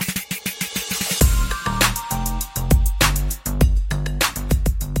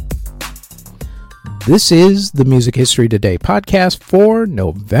This is the Music History Today podcast for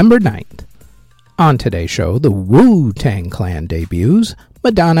November 9th. On today's show, the Wu-Tang Clan debuts,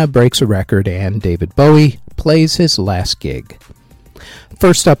 Madonna breaks a record, and David Bowie plays his last gig.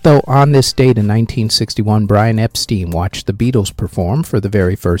 First up, though, on this date in 1961, Brian Epstein watched the Beatles perform for the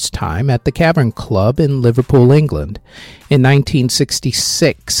very first time at the Cavern Club in Liverpool, England. In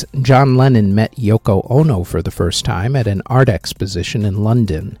 1966, John Lennon met Yoko Ono for the first time at an art exposition in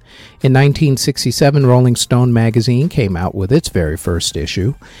London. In 1967, Rolling Stone magazine came out with its very first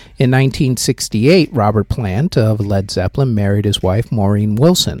issue. In 1968, Robert Plant of Led Zeppelin married his wife Maureen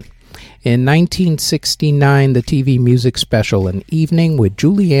Wilson. In 1969, the TV music special An Evening with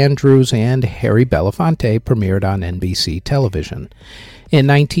Julie Andrews and Harry Belafonte premiered on NBC television. In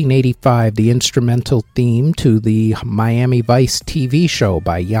 1985, the instrumental theme to the Miami Vice TV show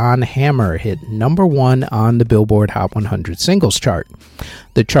by Jan Hammer hit number 1 on the Billboard Hot 100 singles chart.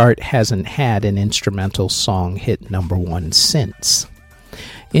 The chart hasn't had an instrumental song hit number 1 since.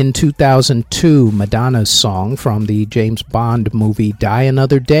 In 2002, Madonna's song from the James Bond movie Die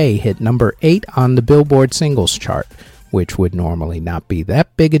Another Day hit number 8 on the Billboard singles chart, which would normally not be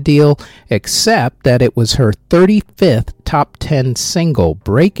that big a deal, except that it was her 35th top 10 single,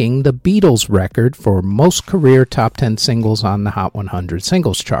 breaking the Beatles' record for most career top 10 singles on the Hot 100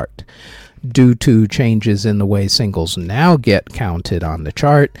 singles chart. Due to changes in the way singles now get counted on the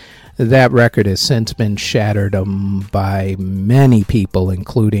chart, that record has since been shattered by many people,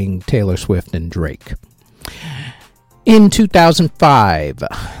 including Taylor Swift and Drake. In 2005,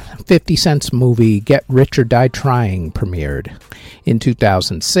 50 Cent's movie Get Rich or Die Trying premiered. In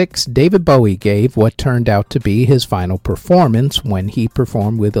 2006, David Bowie gave what turned out to be his final performance when he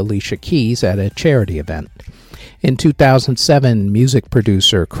performed with Alicia Keys at a charity event. In 2007, music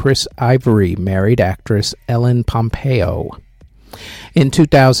producer Chris Ivory married actress Ellen Pompeo. In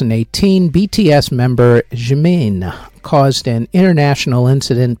 2018, BTS member Jimin caused an international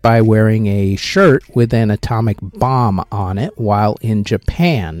incident by wearing a shirt with an atomic bomb on it while in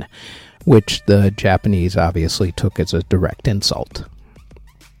Japan, which the Japanese obviously took as a direct insult.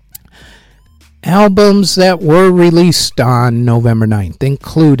 Albums that were released on November 9th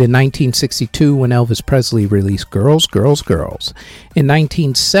include in 1962 when Elvis Presley released Girls, Girls, Girls. In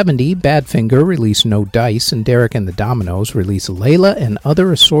 1970, Badfinger released No Dice, and Derek and the Dominoes released Layla and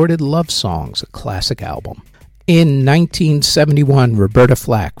Other Assorted Love Songs, a classic album. In 1971, Roberta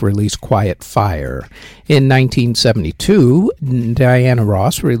Flack released Quiet Fire. In 1972, Diana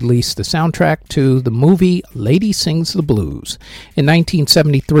Ross released the soundtrack to the movie Lady Sings the Blues. In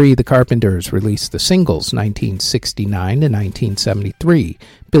 1973, The Carpenters released the singles 1969 to 1973.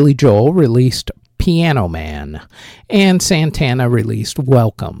 Billy Joel released Piano Man, and Santana released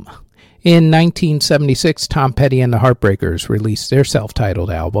Welcome. In 1976, Tom Petty and the Heartbreakers released their self-titled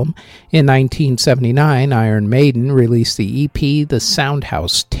album. In 1979, Iron Maiden released the EP The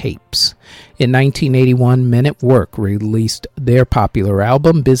Soundhouse Tapes. In 1981, Men at Work released their popular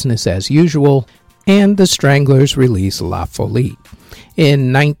album Business as Usual, and the Stranglers released La Folie.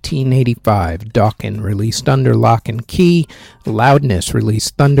 In 1985, Dokken released Under Lock and Key, Loudness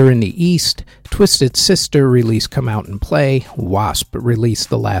released Thunder in the East, Twisted Sister released Come Out and Play, Wasp released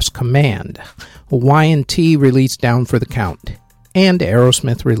The Last Command, Y&T released Down for the Count, and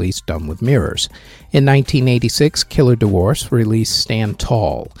Aerosmith released Done with Mirrors. In 1986, Killer Divorce released Stand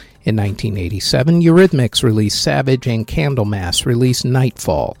Tall. In 1987, Eurythmics released Savage, and Candlemass released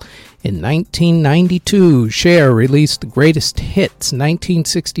Nightfall. In 1992, Cher released The Greatest Hits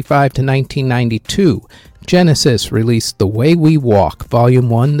 1965 to 1992. Genesis released The Way We Walk, Volume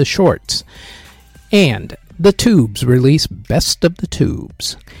 1, The Shorts. And The Tubes released Best of the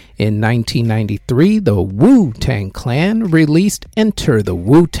Tubes. In 1993, the Wu-Tang Clan released Enter the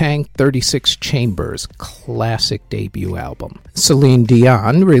Wu-Tang 36 Chambers, classic debut album. Celine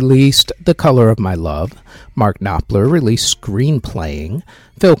Dion released The Color of My Love. Mark Knopfler released Screen Playing.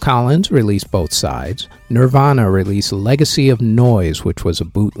 Phil Collins released Both Sides. Nirvana released Legacy of Noise, which was a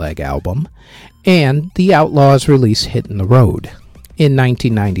bootleg album. And The Outlaws released Hittin' the Road. In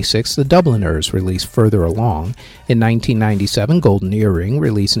 1996, the Dubliners released Further Along. In 1997, Golden Earring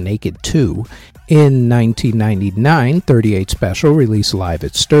released Naked 2. In 1999, 38 Special released Live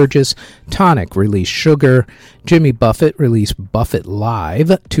at Sturgis. Tonic released Sugar. Jimmy Buffett released Buffett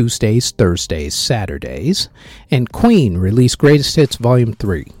Live, Tuesdays, Thursdays, Saturdays. And Queen released Greatest Hits Volume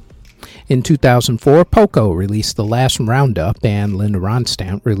 3. In 2004, Poco released The Last Roundup, and Linda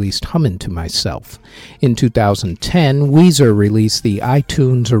Ronstadt released Hummin' to Myself. In 2010, Weezer released the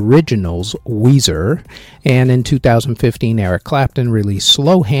iTunes Originals Weezer, and in 2015, Eric Clapton released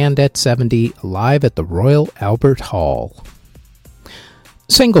Slow Hand at 70 live at the Royal Albert Hall.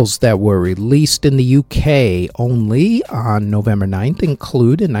 Singles that were released in the UK only on November 9th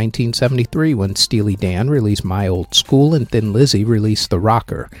include in 1973 when Steely Dan released My Old School and Thin Lizzy released The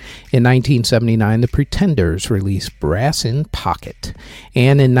Rocker. In 1979, The Pretenders released Brass in Pocket.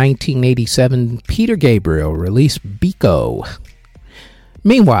 And in 1987, Peter Gabriel released Biko.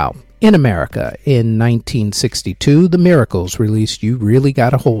 Meanwhile, in America, in 1962, The Miracles released You Really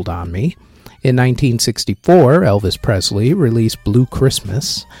Got a Hold on Me. In 1964, Elvis Presley released Blue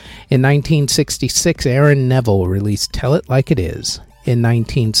Christmas. In 1966, Aaron Neville released Tell It Like It Is. In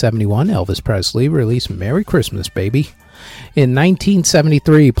 1971, Elvis Presley released Merry Christmas, Baby. In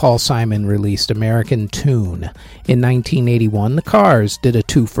 1973, Paul Simon released American Tune. In 1981, The Cars did a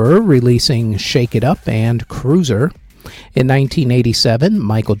twofer, releasing Shake It Up and Cruiser. In 1987,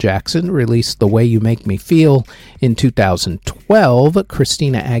 Michael Jackson released The Way You Make Me Feel. In 2012,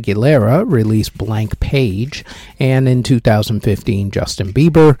 Christina Aguilera released Blank Page. And in 2015, Justin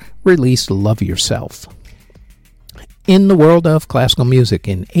Bieber released Love Yourself. In the world of classical music,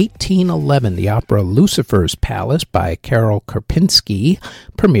 in 1811, the opera Lucifer's Palace by Karol Karpinski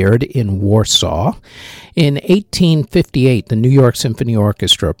premiered in Warsaw. In 1858, the New York Symphony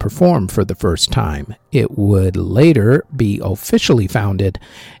Orchestra performed for the first time. It would later be officially founded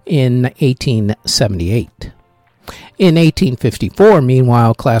in 1878. In 1854,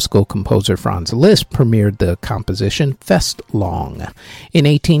 meanwhile, classical composer Franz Liszt premiered the composition Festlong. In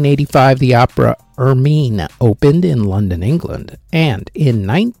 1885, the opera Ermine opened in London, England. And in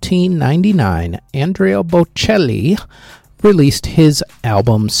 1999, Andrea Bocelli released his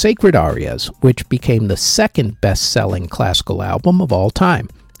album Sacred Arias, which became the second best-selling classical album of all time,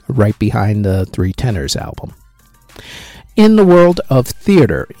 right behind the Three Tenors album. In the world of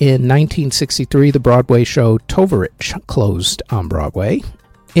theater, in 1963, the Broadway show Tovarich closed on Broadway.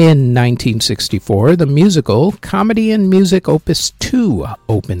 In 1964, the musical Comedy and Music Opus 2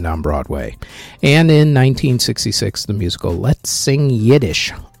 opened on Broadway. And in 1966, the musical Let's Sing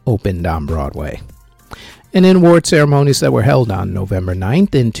Yiddish opened on Broadway. And in award ceremonies that were held on November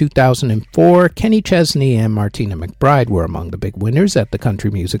 9th, in 2004, Kenny Chesney and Martina McBride were among the big winners at the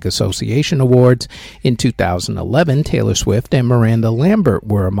Country Music Association Awards. In 2011, Taylor Swift and Miranda Lambert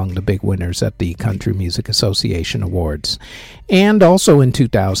were among the big winners at the Country Music Association Awards. And also in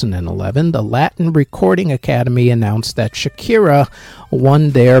 2011, the Latin Recording Academy announced that Shakira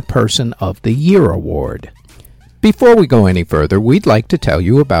won their Person of the Year award. Before we go any further, we'd like to tell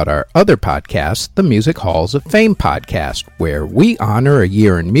you about our other podcast, the Music Halls of Fame podcast, where we honor a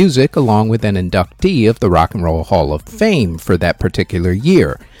year in music along with an inductee of the Rock and Roll Hall of Fame for that particular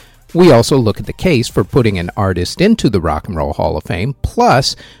year. We also look at the case for putting an artist into the Rock and Roll Hall of Fame,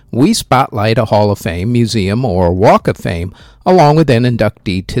 plus we spotlight a Hall of Fame, museum, or Walk of Fame along with an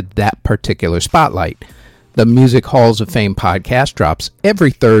inductee to that particular spotlight. The Music Halls of Fame podcast drops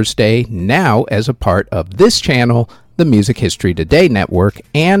every Thursday, now as a part of this channel, the Music History Today Network,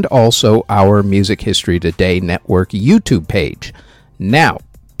 and also our Music History Today Network YouTube page. Now,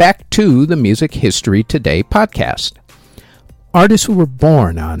 back to the Music History Today podcast. Artists who were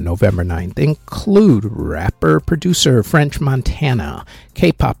born on November 9th include rapper-producer French Montana,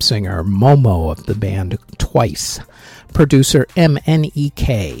 K-pop singer Momo of the band Twice, producer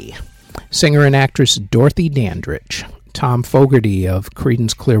MNEK, singer and actress Dorothy Dandridge, Tom Fogerty of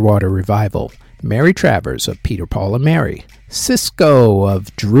Creedence Clearwater Revival, Mary Travers of Peter, Paul and Mary, Cisco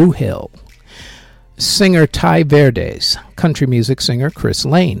of Drew Hill, singer Ty Verdes, country music singer Chris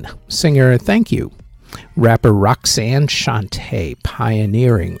Lane, singer Thank You, rapper Roxanne Shante,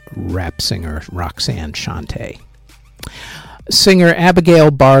 pioneering rap singer Roxanne Shante, singer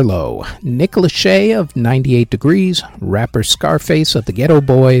Abigail Barlow, Nick Lachey of 98 Degrees, rapper Scarface of the Ghetto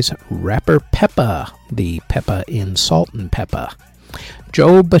Boys, rapper Peppa, the Peppa in Salt and Peppa,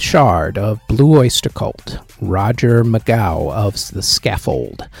 Joe Bashard of Blue Oyster Cult, Roger McGow of The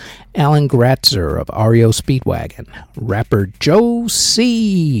Scaffold, Alan Gratzer of REO Speedwagon, rapper Joe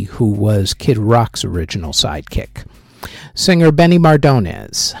C., who was Kid Rock's original sidekick, singer Benny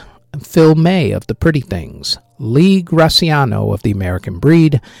Mardones, Phil May of The Pretty Things, Lee Graciano of The American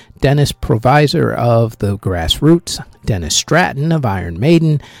Breed, Dennis Provisor of The Grassroots, Dennis Stratton of Iron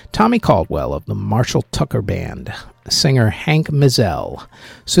Maiden, Tommy Caldwell of the Marshall Tucker Band, singer Hank Mizell,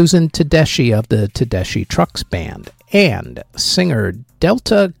 Susan Tedeschi of the Tedeschi Trucks Band, and singer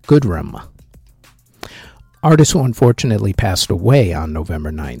Delta Goodrum. Artists who unfortunately passed away on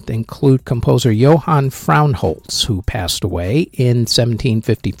November 9th include composer Johann Frauenholz, who passed away in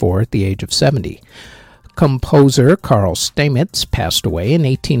 1754 at the age of 70. Composer Carl Stamitz passed away in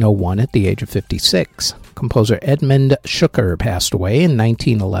 1801 at the age of 56. Composer Edmund Schucker passed away in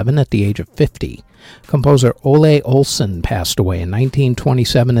 1911 at the age of 50. Composer Ole Olsen passed away in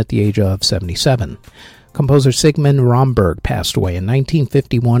 1927 at the age of 77. Composer Sigmund Romberg passed away in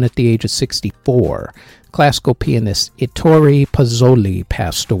 1951 at the age of 64. Classical pianist Ettore Pazzoli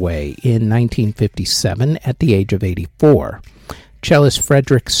passed away in 1957 at the age of 84. Cellist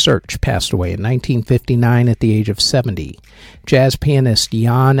Frederick Search passed away in 1959 at the age of 70. Jazz pianist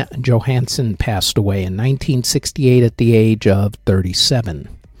Jan Johansson passed away in 1968 at the age of 37.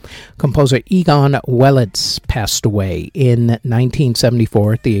 Composer Egon Wellitz passed away in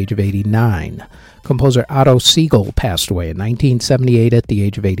 1974 at the age of 89. Composer Otto Siegel passed away in 1978 at the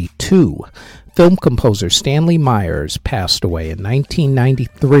age of 82. Film composer Stanley Myers passed away in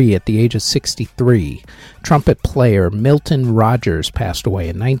 1993 at the age of 63. Trumpet player Milton Rogers passed away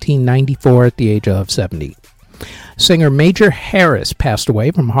in 1994 at the age of 70. Singer Major Harris passed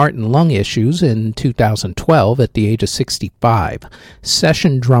away from heart and lung issues in 2012 at the age of 65.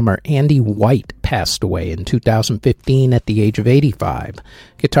 Session drummer Andy White passed away in 2015 at the age of 85.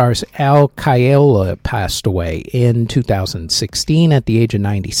 Guitarist Al Caiola passed away in 2016 at the age of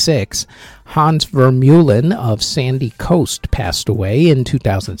 96. Hans Vermeulen of Sandy Coast passed away in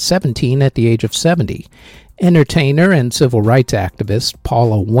 2017 at the age of 70. Entertainer and civil rights activist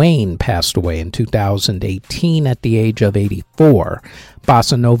Paula Wayne passed away in 2018 at the age of 84.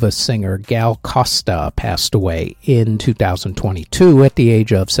 Bossa Nova singer Gal Costa passed away in 2022 at the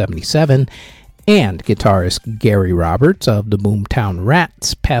age of 77. And guitarist Gary Roberts of the Boomtown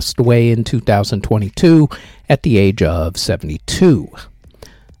Rats passed away in 2022 at the age of 72.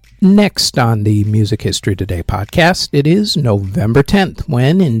 Next on the Music History Today podcast, it is November 10th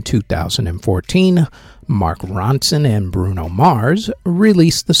when, in 2014, Mark Ronson and Bruno Mars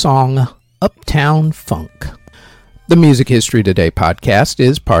released the song Uptown Funk. The Music History Today podcast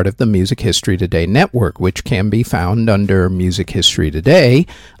is part of the Music History Today network, which can be found under Music History Today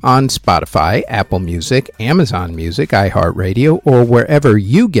on Spotify, Apple Music, Amazon Music, iHeartRadio, or wherever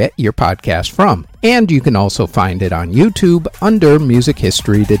you get your podcast from. And you can also find it on YouTube under Music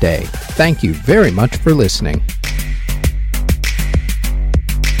History Today. Thank you very much for listening.